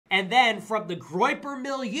And then from the Groyper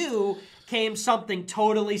milieu came something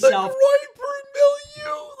totally The Groyper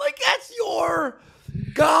milieu, like that's your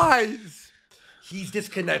guys. He's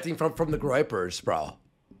disconnecting from the Groypers, bro.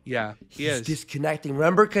 Yeah, He's disconnecting.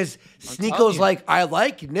 Remember, because Sneako's like, I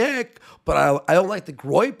like Nick, but I don't like the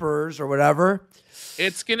Groypers or whatever.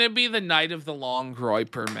 It's going to be the night of the long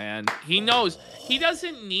Groyper, man. He knows. He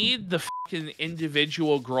doesn't need the fucking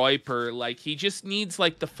individual Groyper. Like, he just needs,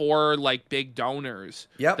 like, the 4, like, big donors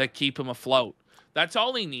that keep him afloat. That's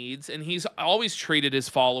all he needs, and he's always treated his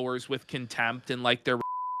followers with contempt and, like, they're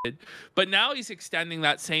but now he's extending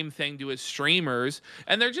that same thing to his streamers,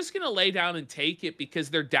 and they're just going to lay down and take it because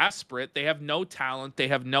they're desperate. They have no talent. They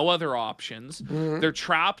have no other options. They're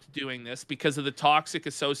trapped doing this because of the toxic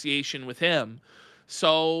association with him.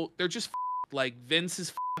 So they're just like Vince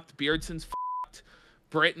is fucked, Beardson's fucked,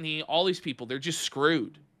 Brittany, all these people, they're just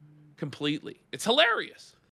screwed completely. It's hilarious.